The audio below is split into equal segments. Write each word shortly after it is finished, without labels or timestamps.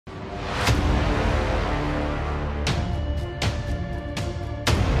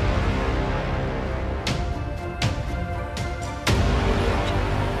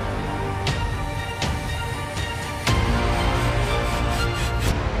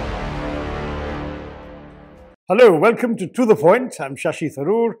Hello, welcome to The Point. I'm Shashi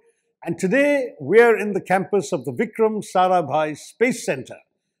Tharoor, and today we're in the campus of the VIKRAM Sarabhai Space Centre,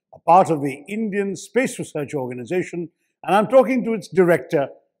 a part of the Indian Space Research Organization, and I'm talking to its director,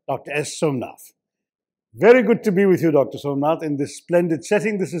 Dr. S. Somanath. Very good to be with you, Dr. Somanath, in this splendid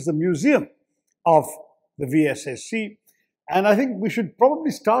setting. This is the museum of the VSSC, and I think we should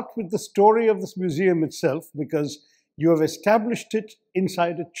probably start with the story of this museum itself, because you have established it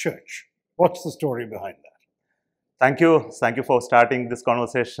inside a church. What's the story behind that? Thank you. Thank you for starting this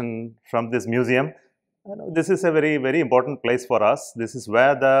conversation from this museum. This is a very, very important place for us. This is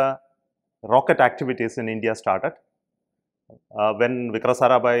where the rocket activities in India started. When VIKRAM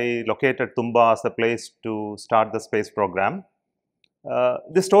Sarabhai located Tumba as the place to start the space program.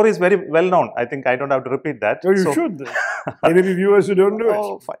 This story is very well known. I think I don't have to repeat that. Oh, you should. There may be viewers who don't know it.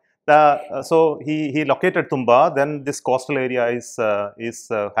 Oh, fine. So he located Tumba. Then this coastal area is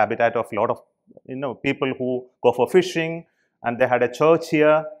habitat of a lot of people who go for fishing, and they had a church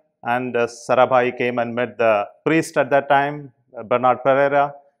here, and Sarabhai came and met the priest at that time, Bernard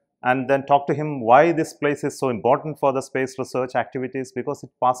Pereira, and then talked to him why this place is so important for the space research activities, because it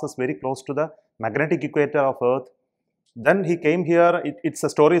passes very close to the magnetic equator of Earth. Then he came here. It's a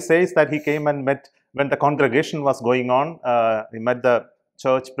story says that he came and met when the congregation was going on. He met the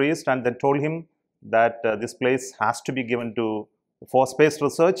church priest and then told him that this place has to be given for space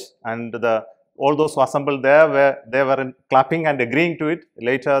research, and all those who assembled there were clapping and agreeing to it.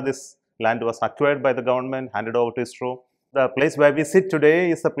 Later, this land was acquired by the government, handed over to ISRO. The place where we sit today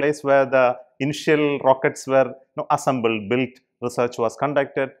is the place where the initial rockets were assembled, built, research was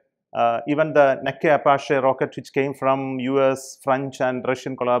conducted. Even the Neke Apache rocket, which came from US, French and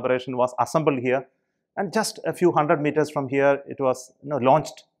Russian collaboration, was assembled here. And just a few hundred meters from here, it was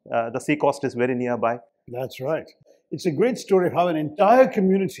launched. The seacoast is very nearby. That's right. It's a great story of how an entire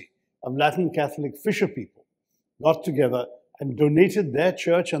community of Latin Catholic fisher people got together and donated their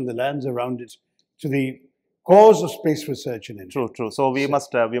church and the lands around it to the cause of space research in India. True. So we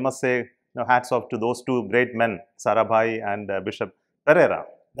must say hats off to those two great men, Sarabhai and Bishop Pereira.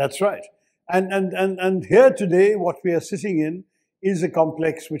 That's right. And here today, what we are sitting in is a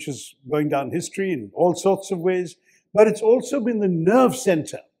complex which is going down history in all sorts of ways, but it's also been the nerve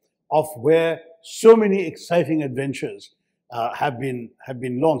center of where so many exciting adventures have been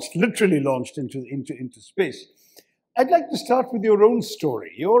launched, literally launched into space. I'd like to start with your own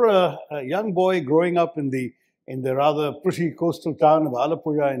story. You're a young boy growing up in the rather pretty coastal town of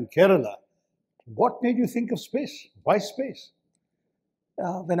Alappuzha in Kerala. What made you think of space? Why space?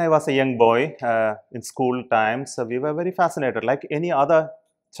 When I was a young boy in school times, we were very fascinated. Like any other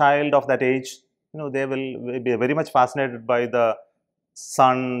child of that age, they will be very much fascinated by the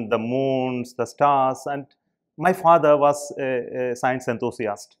sun, the moons, the stars. And my father was a science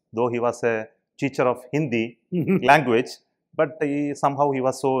enthusiast, though he was a teacher of Hindi language, but somehow he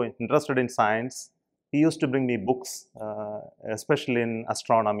was so interested in science. He used to bring me books, especially in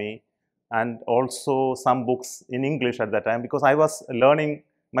astronomy, and also some books in English at that time, because I was learning,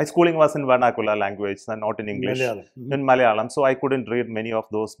 my schooling was in vernacular language and not in English, in Malayalam. So I couldn't read many of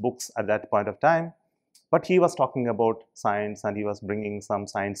those books at that point of time. But he was talking about science, and he was bringing some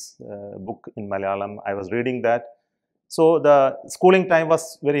science book in Malayalam. I was reading that. So the schooling time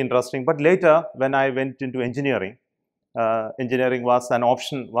was very interesting. But later, when I went into engineering, engineering was an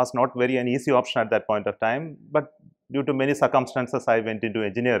option, was not very an easy option at that point of time. But due to many circumstances, I went into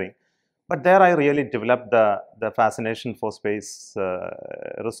engineering. But there I really developed the fascination for space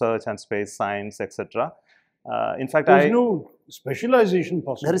research and space science, etc. In fact, there's no specialization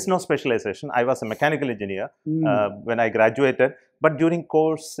possible. There is no specialization. I was a mechanical engineer when I graduated, but during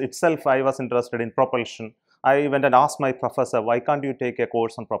course itself, I was interested in propulsion. I went and asked my professor, why can't you take a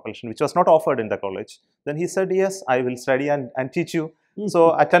course on propulsion, which was not offered in the college. Then he said, yes, I will study and teach you.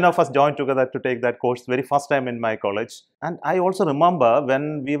 So 10 of us joined together to take that course very first time in my college. And I also remember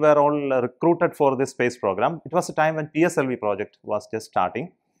when we were all recruited for this space program, it was a time when PSLV project was just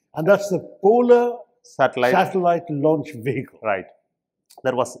starting. And that's the Polar Satellite Launch Vehicle. Right.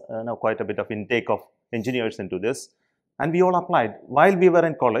 There was quite a bit of intake of engineers into this, and we all applied. While we were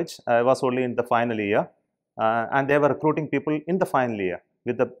in college, I was only in the final year, and they were recruiting people in the final year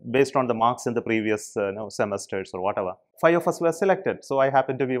based on the marks in the previous semesters or whatever. 5 of us were selected, so I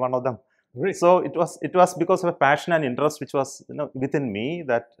happened to be one of them. Really? So it was because of a passion and interest which was within me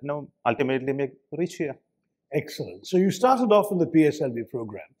that ultimately made reach here. Excellent. So you started off in the PSLV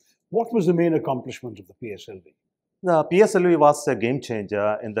program. What was the main accomplishment of the PSLV? The PSLV was a game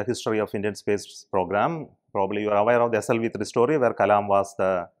changer in the history of Indian space program. Probably you are aware of the SLV-3 story, where Kalam was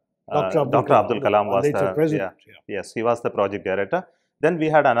the Dr. Abdul Kalam was the president. yes, he was the project director. Then we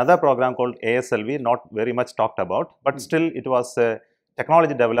had another program called ASLV, not very much talked about, but still it was a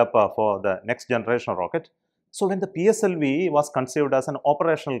technology developer for the next generation rocket. So when the PSLV was conceived as an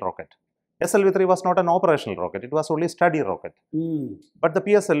operational rocket, SLV-3 was not an operational rocket, it was only a study rocket. But the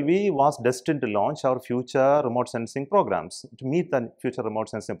PSLV was destined to launch our future remote sensing programs, to meet the future remote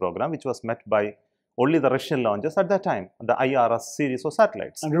sensing program, which was met by only the Russian launches at that time, the IRS series of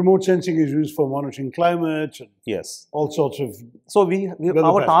satellites. And remote sensing is used for monitoring climate and yes, all sorts of. So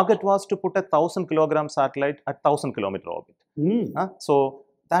our target was to put a 1,000 kilogram satellite at 1,000 kilometer orbit. So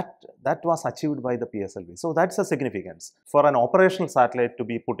that was achieved by the PSLV. So that's the significance for an operational satellite to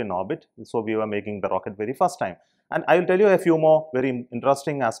be put in orbit. So we were making the rocket very first time. And I will tell you a few more very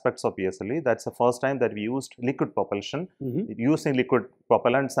interesting aspects of PSLV. That's the first time that we used liquid propulsion, using liquid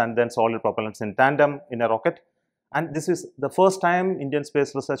propellants and then solid propellants in tandem in a rocket. And this is the first time Indian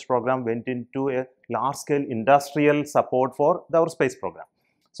Space Research Program went into a large-scale industrial support for our space program.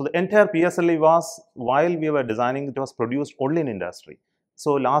 So the entire PSLV was, while we were designing, it was produced only in industry.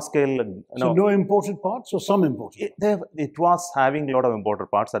 So large scale. So no imported parts or some imported? It was having a lot of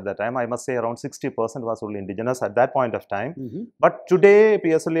imported parts at that time. I must say around 60% was only indigenous at that point of time. But today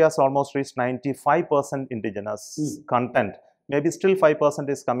PSLV has almost reached 95% indigenous content. Maybe still 5%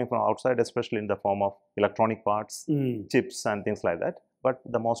 is coming from outside, especially in the form of electronic parts, chips and things like that. But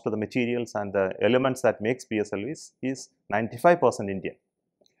the most of the materials and the elements that makes PSLVs is 95% Indian.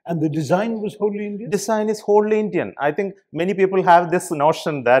 And the design was wholly Indian? Design is wholly Indian. I think many people have this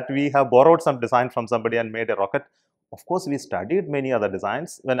notion that we have borrowed some design from somebody and made a rocket. Of course, we studied many other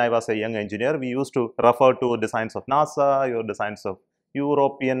designs. When I was a young engineer, we used to refer to designs of NASA, or designs of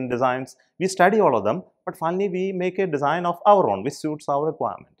European designs. We study all of them, but finally we make a design of our own, which suits our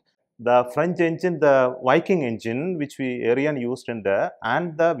requirement. The French engine, the Viking engine, which Ariane used in there,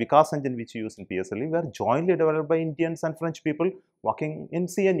 and the Vikas engine, which we used in PSLV, were jointly developed by Indians and French people working in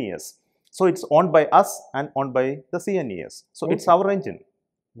CNES. So it's owned by us and owned by the CNES. So it's our engine.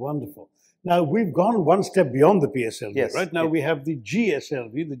 Wonderful. Now we've gone one step beyond the PSLV, yes, right? Now we have the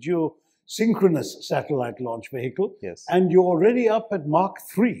GSLV, the Geosynchronous Satellite Launch Vehicle. Yes. And you're already up at Mark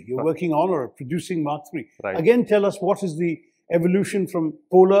 3. You're working on or producing Mark 3. Right. Again, tell us, what is the evolution from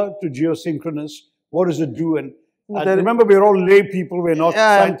polar to geosynchronous? What does it do? And remember, we're all lay people. We're not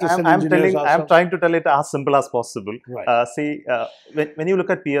scientists and engineers. I'm trying to tell it as simple as possible. Right. When you look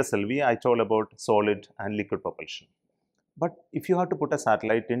at PSLV, I told about solid and liquid propulsion. But if you have to put a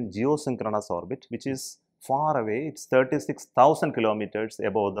satellite in geosynchronous orbit, which is far away, it's 36,000 kilometers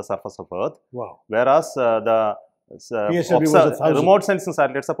above the surface of Earth. Wow. Whereas remote sensing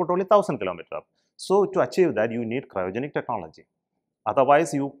satellites are put only 1,000 kilometers up. So to achieve that, you need cryogenic technology.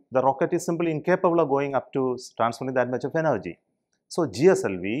 Otherwise, the rocket is simply incapable of going up to transferring that much of energy. So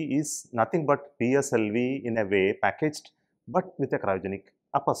GSLV is nothing but PSLV in a way packaged, but with a cryogenic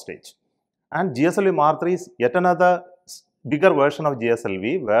upper stage. And GSLV Mark 3 is yet another bigger version of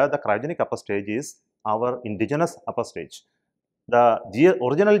GSLV, where the cryogenic upper stage is our indigenous upper stage. The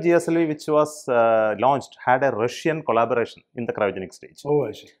original GSLV, which was launched, had a Russian collaboration in the cryogenic stage. Oh,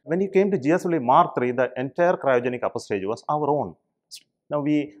 I see. When you came to GSLV Mark 3, the entire cryogenic upper stage was our own. Now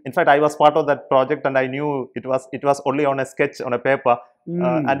in fact, I was part of that project, and I knew it was only on a sketch on a paper,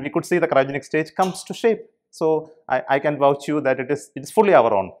 and we could see the cryogenic stage comes to shape. So I can vouch you that it's fully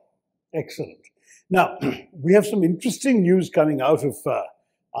our own. Excellent. Now we have some interesting news coming out of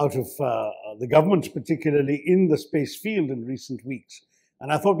the government, particularly in the space field in recent weeks. And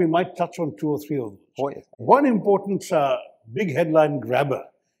I thought we might touch on 2 or 3 of those. Oh, yes. One important big headline grabber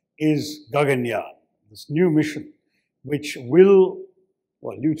is Gaganyaan, this new mission, which will,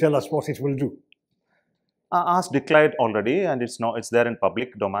 well, you tell us what it will do. As declared already, and it's there in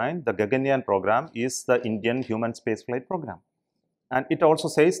public domain, the Gaganyaan program is the Indian human spaceflight program. And it also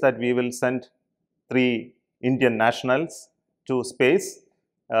says that we will send 3 Indian nationals to space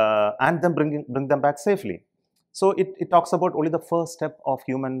and then bring them back safely. So it talks about only the first step of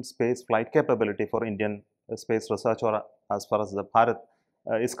human space flight capability for Indian space research, or as far as the Bharat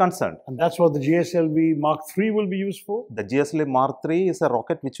is concerned. And that's what the GSLV Mark 3 will be used for? The GSLV Mark 3 is a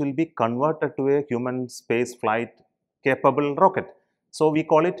rocket which will be converted to a human space flight capable rocket. So we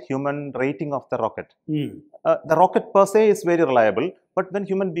call it human rating of the rocket. The rocket per se is very reliable, but when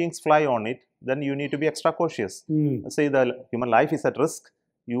human beings fly on it, then you need to be extra cautious. Say the human life is at risk.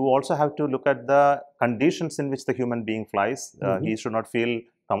 You also have to look at the conditions in which the human being flies. He should not feel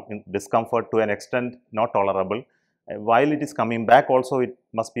discomfort to an extent not tolerable. While it is coming back also, it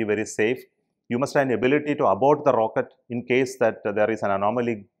must be very safe. You must have an ability to abort the rocket in case that there is an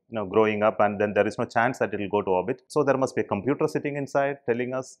anomaly growing up, and then there is no chance that it will go to orbit. So there must be a computer sitting inside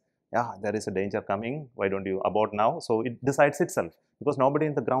telling us yeah, there is a danger coming, why don't you abort now? So it decides itself, because nobody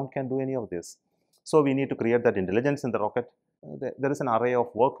in the ground can do any of this. So we need to create that intelligence in the rocket. There is an array of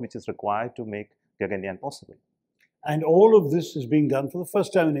work which is required to make Gaganyaan possible. And all of this is being done for the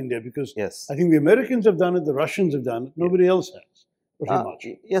first time in India, because Yes. I think the Americans have done it, the Russians have done it, nobody else has, pretty much.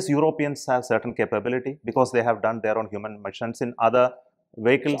 Yes, Europeans have certain capability because they have done their own human missions in other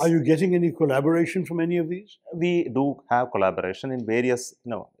vehicles. So are you getting any collaboration from any of these? We do have collaboration in various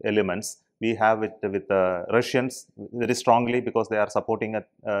elements. We have it with the Russians very strongly because they are supporting it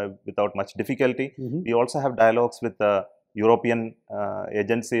without much difficulty. We also have dialogues with the European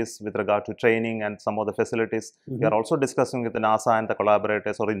agencies with regard to training and some of the facilities. We are also discussing with the NASA and the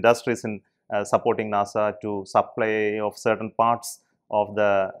collaborators or industries in supporting NASA to supply of certain parts of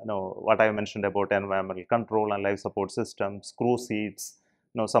the what I mentioned about environmental control and life support systems, crew seats,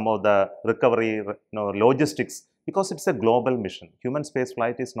 some of the recovery logistics, because it's a global mission. Human space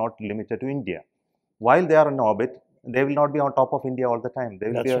flight is not limited to India. While they are in orbit, they will not be on top of India all the time.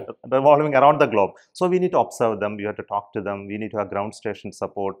 They will be revolving around the globe. So we need to observe them. We have to talk to them. We need to have ground station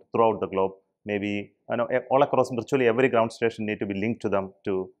support throughout the globe. Maybe all across virtually every ground station need to be linked to them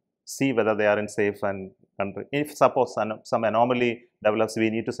to see whether they are in safe and country. If suppose some anomaly develops, we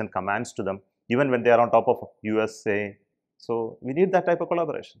need to send commands to them, even when they are on top of USA. So we need that type of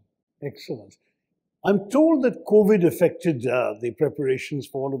collaboration. Excellent. I'm told that COVID affected the preparations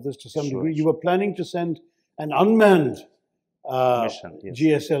for all of this to some degree. You were planning to send an unmanned mission,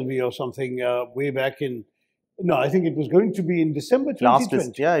 GSLV or something way back in, I think it was going to be in December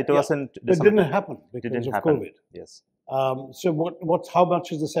 2020. It wasn't. But it didn't happen because of COVID. Yes. So how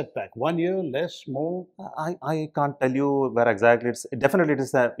much is the setback? 1 year, less, more? I can't tell you where exactly. Definitely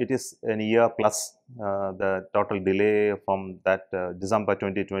it is a year plus the total delay from that December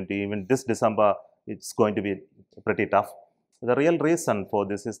 2020. Even this December, it's going to be pretty tough. The real reason for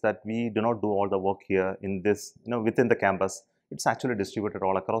this is that we do not do all the work here in this, within the campus. It's actually distributed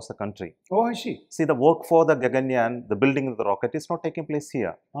all across the country. Oh, I see. See, the work for the Gaganyaan, the building of the rocket, is not taking place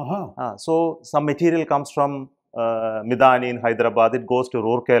here. So some material comes from Midani in Hyderabad, it goes to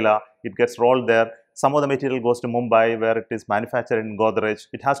Rourkela, it gets rolled there. Some of the material goes to Mumbai, where it is manufactured in Godrej.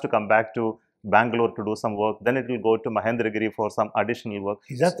 It has to come back to Bangalore to do some work. Then it will go to Mahendragiri for some additional work.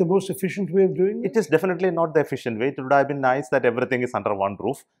 Is that the most efficient way of doing it? It is definitely not the efficient way. It would have been nice that everything is under one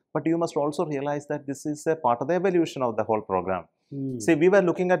roof. But you must also realize that this is a part of the evolution of the whole program. See, we were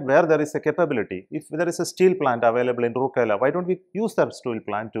looking at where there is a capability. If there is a steel plant available in Rourkela, why don't we use that steel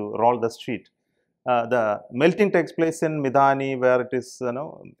plant to roll the sheet? The melting takes place in Midani, where it is,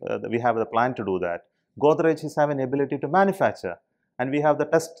 we have the plan to do that. Godrej is having an ability to manufacture, and we have the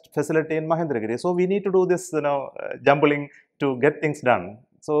test facility in Mahendragiri. So we need to do this, jumbling to get things done.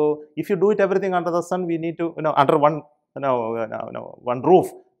 So if you do it everything under the sun, we need to, under one, one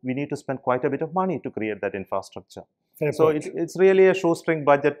roof, we need to spend quite a bit of money to create that infrastructure. So it's really a shoestring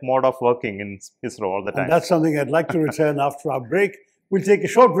budget mode of working in ISRO all the time. And that's something I'd like to return after our break. We'll take a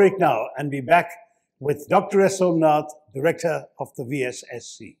short break now and be back with Dr. Somanath, Director of the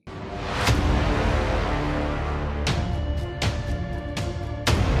VSSC.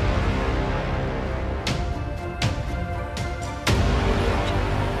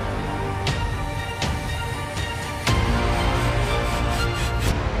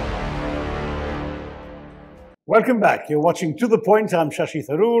 Welcome back. You're watching To The Point. I'm Shashi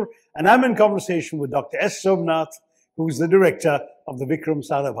Tharoor, and I'm in conversation with Dr. Somanath, who's the director of the VIKRAM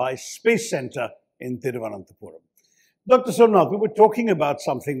SARABHAI SPACE CENTRE in Thiruvananthapuram. Dr. Somanath, we were talking about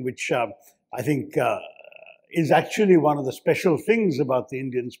something which I think is actually one of the special things about the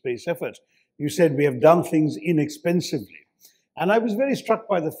Indian space effort. You said we have done things inexpensively. And I was very struck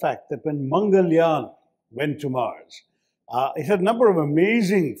by the fact that when Mangalyaan went to Mars, it had a number of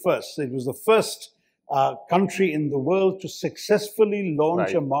amazing firsts. It was the first country in the world to successfully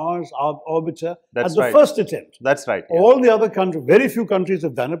launch a Mars orbiter at the first attempt. That's right. Yeah. All the other countries, very few countries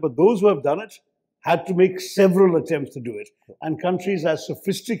have done it, but those who have done it had to make several attempts to do it. And countries as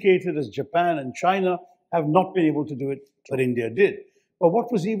sophisticated as Japan and China have not been able to do it, but India did. But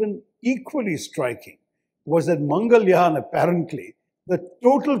what was even equally striking was that Mangalyaan, apparently, the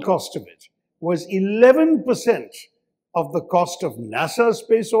total cost of it was 11% of the cost of NASA's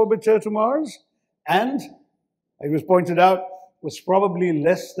space orbiter to Mars, and it was pointed out, was probably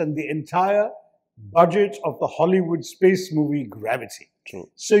less than the entire budget of the Hollywood space movie Gravity. True.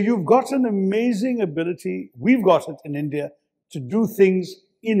 So you've got an amazing ability, we've got it in India, to do things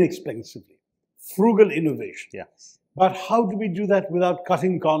inexpensively. Frugal innovation. Yes. But how do we do that without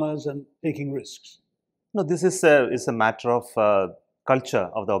cutting corners and taking risks? No, this is a matter of culture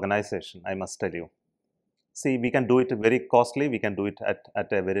of the organization, I must tell you. See, we can do it very costly, we can do it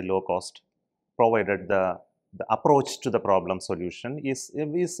at a very low cost, provided the approach to the problem solution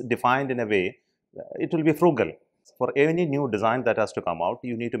is defined in a way, it will be frugal. For any new design that has to come out,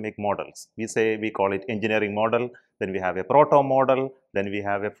 you need to make models. We call it engineering model, then we have a proto model, then we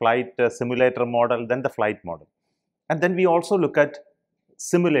have a flight simulator model, then the flight model. And then we also look at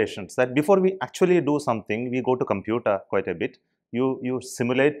simulations, that before we actually do something, we go to computer quite a bit. You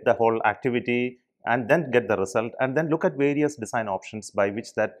simulate the whole activity and then get the result, and then look at various design options by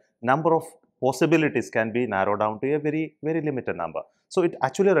which that number of possibilities can be narrowed down to a very, very limited number. So it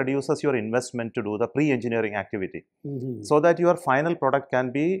actually reduces your investment to do the pre-engineering activity, so that your final product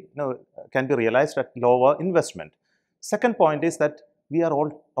can be, can be realized at lower investment. Second point is that we are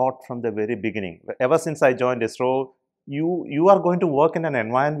all taught from the very beginning. Ever since I joined ISRO, you are going to work in an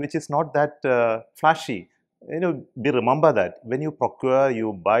environment which is not that flashy. We remember that when you procure,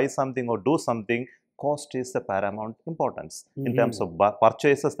 you buy something or do something, cost is the paramount importance. In terms of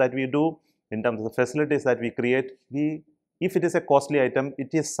purchases that we do, in terms of the facilities that we create, if it is a costly item, it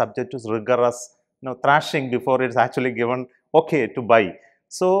is subject to rigorous thrashing before it is actually given okay to buy.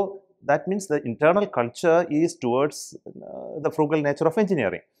 So that means the internal culture is towards the frugal nature of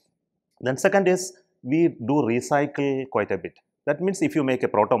engineering. Then second is, we do recycle quite a bit. That means if you make a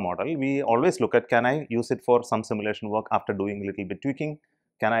proto model, we always look at, can I use it for some simulation work after doing a little bit tweaking?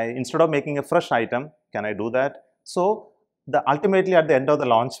 Can I, instead of making a fresh item, can I do that? So ultimately at the end of the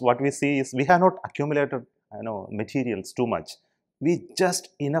launch, what we see is we have not accumulated materials too much. We just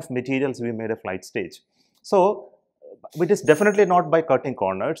enough materials, we made a flight stage. So it is definitely not by cutting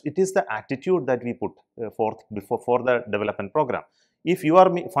corners. It is the attitude that we put forth for the development program. If you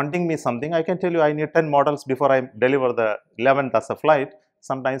are funding me something, I can tell you I need 10 models before I deliver the 11th as a flight.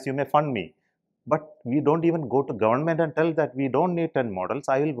 Sometimes you may fund me. But we don't even go to government and tell that we don't need 10 models.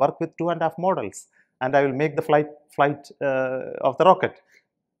 I will work with 2.5 models and I will make the flight of the rocket.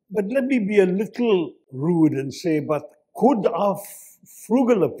 But let me be a little rude and say, but could our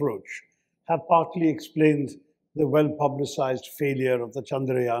frugal approach have partly explained the well-publicized failure of the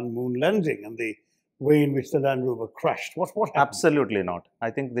Chandrayaan moon landing and the way in which the Land Rover crashed? What happened? Absolutely not.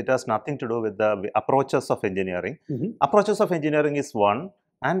 I think it has nothing to do with the approaches of engineering. Approaches of engineering is one,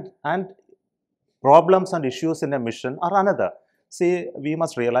 and problems and issues in a mission are another. See, we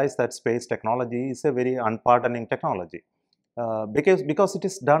must realize that space technology is a very unpardoning technology because it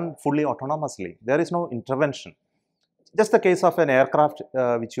is done fully autonomously. There is no intervention. Just the case of an aircraft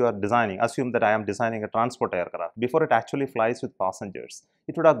which you are designing. Assume that I am designing a transport aircraft. Before it actually flies with passengers,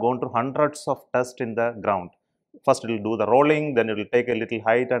 it would have gone through hundreds of tests in the ground. First, it will do the rolling, then it will take a little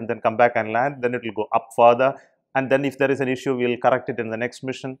height and then come back and land, then it will go up further, and then if there is an issue, we will correct it in the next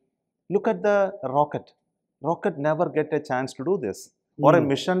mission. Look at the rocket. Rocket never get a chance to do this. Or a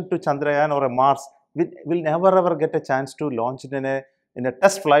mission to Chandrayaan or a Mars will never ever get a chance to launch it in a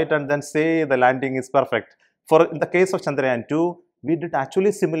test flight and then say the landing is perfect. For in the case of Chandrayaan II, we did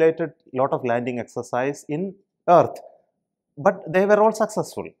actually simulated a lot of landing exercise in Earth, but they were all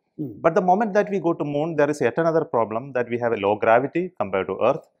successful. But the moment that we go to moon, there is yet another problem, that we have a low gravity compared to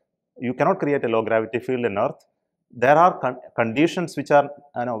Earth. You cannot create a low gravity field in Earth. There are conditions which are,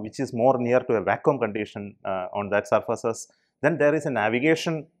 which is more near to a vacuum condition on that surfaces. Then there is a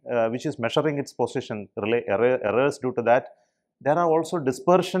navigation which is measuring its position, errors due to that. There are also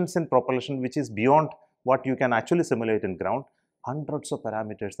dispersions in propulsion which is beyond what you can actually simulate in ground. Hundreds of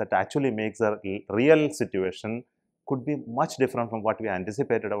parameters that actually makes the real situation could be much different from what we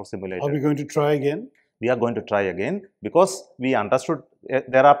anticipated or simulated. Are we going to try again? We are going to try again because we understood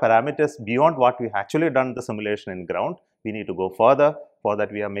there are parameters beyond what we actually done the simulation in ground. We need to go further. For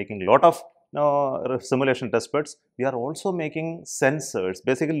that, we are making a lot of simulation test beds. We are also making sensors,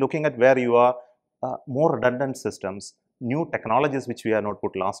 basically looking at where you are, more redundant systems, new technologies which we have not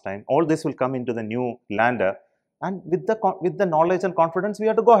put last time. All this will come into the new lander, and with the knowledge and confidence, we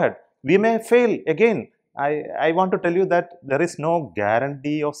have to go ahead. We may fail again. I want to tell you that there is no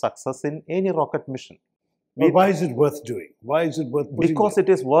guarantee of success in any rocket mission. Well, why is it worth doing? Why is it worth putting Because it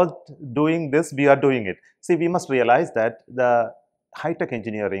is worth doing this, we are doing it. See, we must realize that the high-tech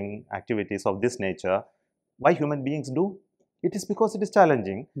engineering activities of this nature, why human beings do? It is because it is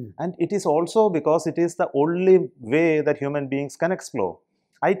challenging, and it is also because it is the only way that human beings can explore.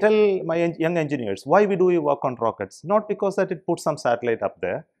 I tell my young engineers, why we do work on rockets? Not because that it puts some satellite up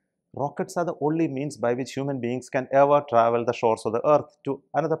there. Rockets are the only means by which human beings can ever travel the shores of the Earth to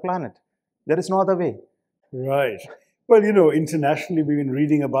another planet. There is no other way. Right. Well, internationally, we've been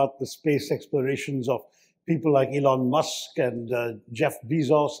reading about the space explorations of people like Elon Musk and Jeff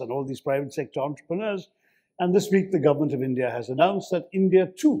Bezos and all these private sector entrepreneurs. And this week, the government of India has announced that India,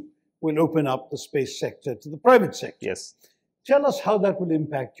 too, will open up the space sector to the private sector. Yes. Tell us how that will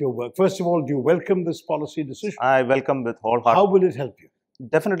impact your work. First of all, do you welcome this policy decision? I welcome with wholehearted. How will it help you?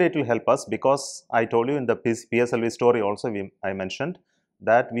 Definitely it will help us, because I told you in the PSLV story also, I mentioned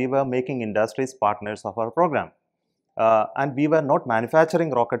that we were making industries partners of our program. And we were not manufacturing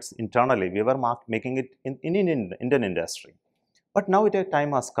rockets internally, we were making it in Indian industry. But now a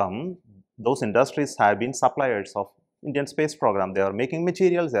time has come, those industries have been suppliers of Indian space program. They are making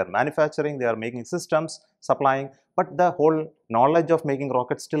materials, they are manufacturing, they are making systems, supplying, but the whole knowledge of making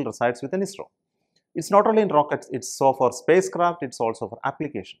rockets still resides within ISRO. It's not only in rockets, it's so for spacecraft, it's also for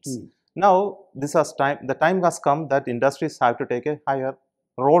applications. Now, the time has come that industries have to take a higher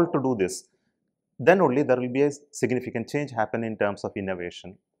role to do this. Then only there will be a significant change happen in terms of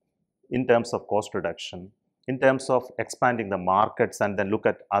innovation, in terms of cost reduction, in terms of expanding the markets, and then look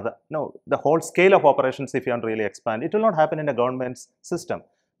at the whole scale of operations. If you want to really expand, it will not happen in a government's system.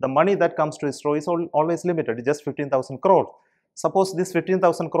 The money that comes to ISRO is always limited, it's just 15,000 crore. Suppose this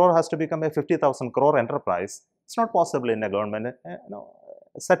 15,000 crore has to become a 50,000 crore enterprise. It's not possible in a government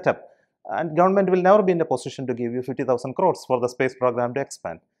setup, and government will never be in a position to give you 50,000 crores for the space program to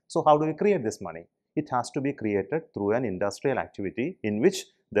expand. So how do we create this money? It has to be created through an industrial activity in which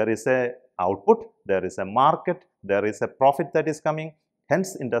there is a output, there is a market, there is a profit that is coming,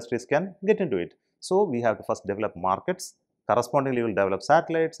 hence industries can get into it. So we have to first develop markets, correspondingly we will develop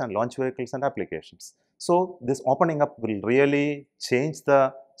satellites and launch vehicles and applications. So this opening up will really change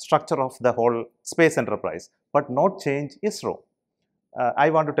the structure of the whole space enterprise, but not change ISRO. I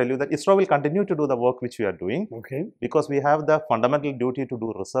want to tell you that ISRO will continue to do the work which we are doing, because we have the fundamental duty to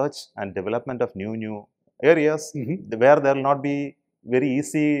do research and development of new areas where there will not be very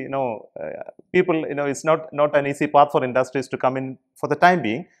easy, people, it's not an easy path for industries to come in for the time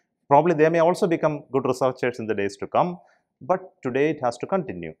being. Probably they may also become good researchers in the days to come, but today it has to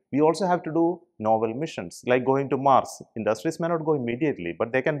continue. We also have to do novel missions like going to Mars. Industries may not go immediately,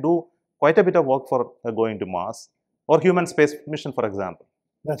 but they can do quite a bit of work for going to Mars, or human space mission, for example.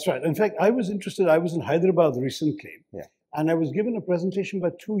 That's right. In fact, I was interested, I was in Hyderabad recently, and I was given a presentation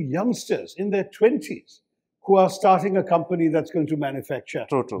by two youngsters in their 20s who are starting a company that's going to manufacture,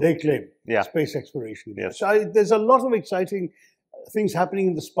 they claim, space exploration. So there's a lot of exciting things happening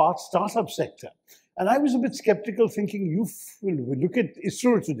in the startup sector. And I was a bit skeptical, thinking, you will look at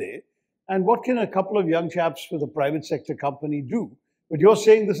ISRO today, and what can a couple of young chaps with a private sector company do? But you're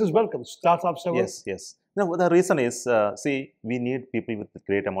saying this is welcome, startups are welcome. Yes. No, the reason is, see, we need people with a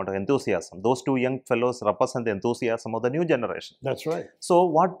great amount of enthusiasm. Those two young fellows represent the enthusiasm of the new generation. That's right. So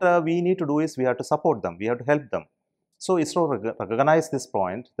what we need to do is, we have to support them, we have to help them. So ISRO recognized this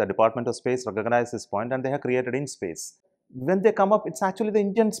point, the Department of Space recognized this point, and they have created InSpace. When they come up, it's actually the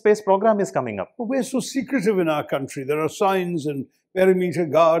Indian space program is coming up. But we're so secretive in our country. There are signs and perimeter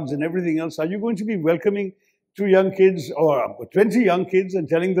guards and everything else. Are you going to be welcoming 2 young kids or 20 young kids and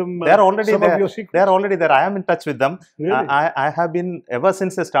telling them they're already some there. of your secrets? They're already there. I am in touch with them. Really? I have been, ever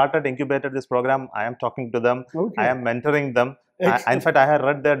since I started, incubated this program, I am talking to them. I am mentoring them. In fact, I have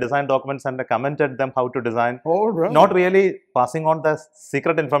read their design documents and I commented them how to design. Not really passing on the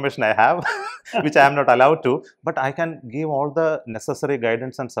secret information I have, which I am not allowed to, but I can give all the necessary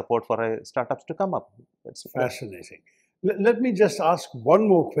guidance and support for startups to come up. That's fascinating. Let me just ask one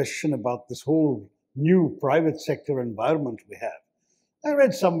more question about this whole new private sector environment we have. I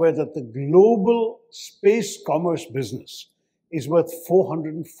read somewhere that the global space commerce business is worth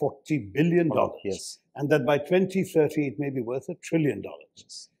 $440 billion. And that by 2030, it may be worth $1 trillion.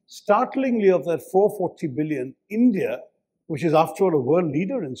 Startlingly, of that $440 billion, India, which is after all a world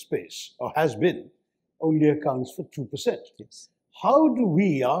leader in space, or has been, only accounts for 2%. How do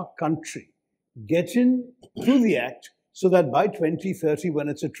we, our country, get into the act so that by 2030, when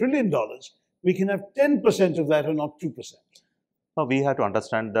it's $1 trillion, we can have 10% of that and not 2%? Well, we have to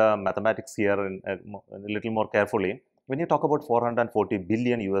understand the mathematics here a little more carefully. When you talk about 440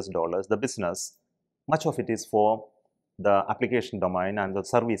 billion US dollars, the business, much of it is for the application domain and the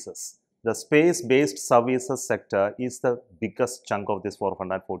services. The space-based services sector is the biggest chunk of this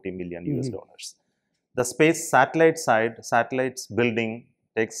 440 million US dollars. The space satellite side, satellites building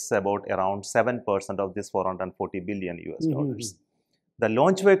takes about around 7% of this 440 billion US dollars. The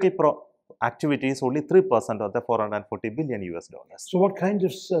launch vehicle activity is only 3% of the 440 billion US dollars. So what kind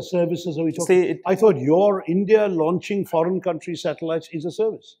of services are we talking? I thought your India launching foreign country satellites is a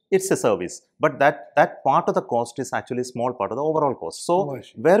service. It's a service, but that part of the cost is actually a small part of the overall cost. So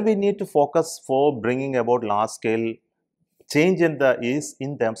where we need to focus for bringing about large scale change is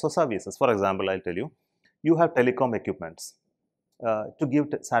in terms of services. For example, I'll tell you, you have telecom equipments. to give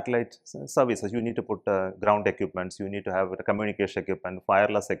satellite services. You need to put ground equipments, you need to have communication equipment,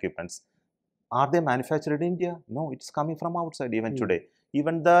 wireless equipments. Are they manufactured in India? No, it's coming from outside even today.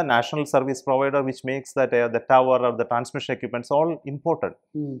 Even the national service provider which makes that the tower or the transmission equipments all imported.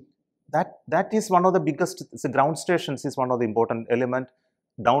 That is one of the biggest, the ground stations is one of the important element.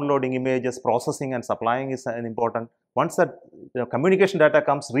 Downloading images, processing and supplying is an important. Once that communication data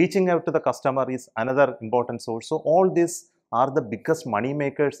comes, reaching out to the customer is another important source. So all these are the biggest money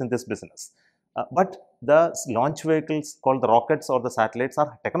makers in this business. But the launch vehicles called the rockets or the satellites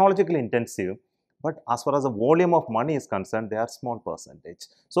are technologically intensive. But as far as the volume of money is concerned, they are small percentage.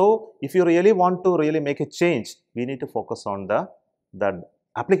 So if you really want to really make a change, we need to focus on the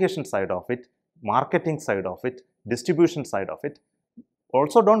application side of it, marketing side of it, distribution side of it.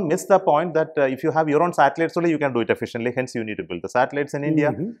 Also, don't miss the point that if you have your own satellites only, you can do it efficiently. Hence, you need to build the satellites in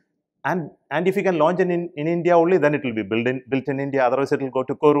India. And if you can launch in India only, then it will be built in India. Otherwise, it will go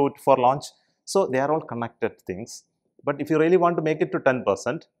to Kourou for launch. So they are all connected things. But if you really want to make it to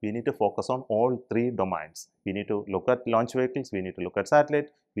 10%, we need to focus on all three domains. We need to look at launch vehicles, we need to look at satellite,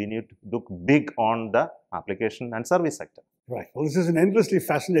 we need to look big on the application and service sector. Right. Well, this is an endlessly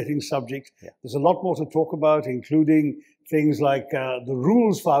fascinating subject. There's a lot more to talk about, including things like the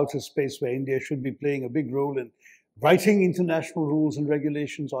rules for outer space, where India should be playing a big role in writing international rules and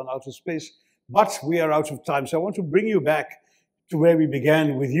regulations on outer space. But we are out of time. So I want to bring you back to where we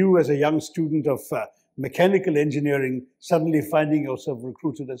began, with you as a young student of mechanical engineering, suddenly finding yourself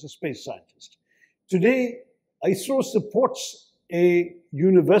recruited as a space scientist. Today, ISRO supports a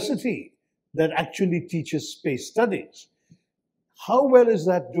university that actually teaches space studies. How well is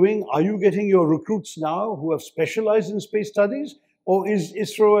that doing? Are you getting your recruits now who have specialized in space studies? Or is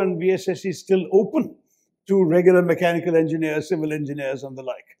ISRO and VSSC still open to regular mechanical engineers, civil engineers and the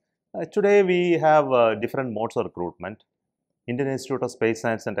like? Today, we have different modes of recruitment. Indian Institute of Space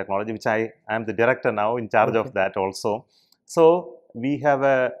Science and Technology, which I am the director now, in charge of that also. So we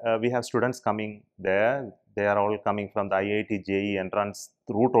have students coming there. They are all coming from the IIT, JEE entrance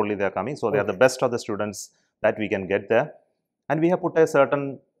route only. They are coming. So they are the best of the students that we can get there. And we have put a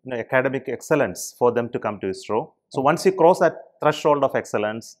certain academic excellence for them to come to ISRO. So once you cross that threshold of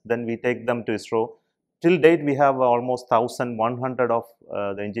excellence, then we take them to ISRO. Till date, we have almost 1,100 of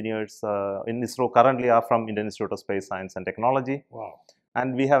the engineers in ISRO currently are from Indian Institute of Space Science and Technology. Wow.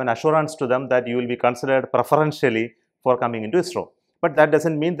 And we have an assurance to them that you will be considered preferentially for coming into ISRO. But that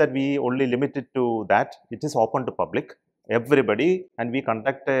doesn't mean that we only limit it to that. It is open to public, everybody, and we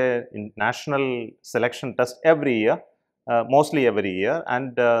conduct a national selection test every year, mostly every year,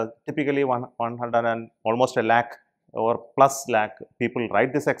 and typically 100 and almost a lakh or plus lakh people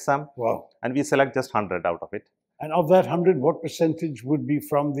write this exam. Wow. And we select just 100 out of it. And of that 100, what percentage would be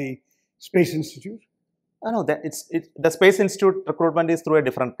from the Space Institute? No, the Space Institute recruitment is through a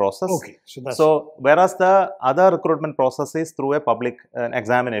different process. Okay, so whereas the other recruitment process is through a public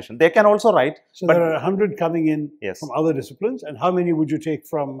examination. They can also write. So there are 100 coming in from other disciplines, and how many would you take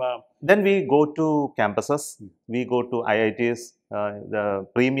from? Then we go to campuses. We go to IITs, the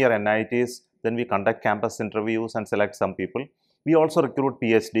premier NITs. Then we conduct campus interviews and select some people. We also recruit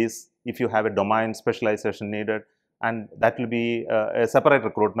PhDs if you have a domain specialization needed. And that will be a separate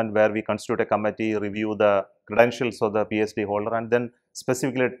recruitment where we constitute a committee, review the credentials of the PhD holder, and then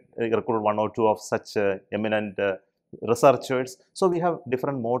specifically recruit one or two of such eminent researchers. So we have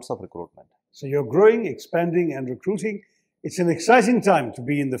different modes of recruitment. So you're growing, expanding, and recruiting. It's an exciting time to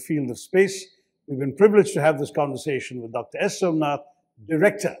be in the field of space. We've been privileged to have this conversation with Dr. S. Somanath,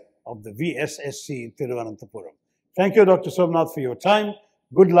 Director of the VSSC Thiruvananthapuram. Thank you, Dr. Somanath, for your time.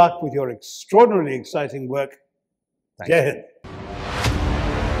 Good luck with your extraordinarily exciting work. Jai Hind.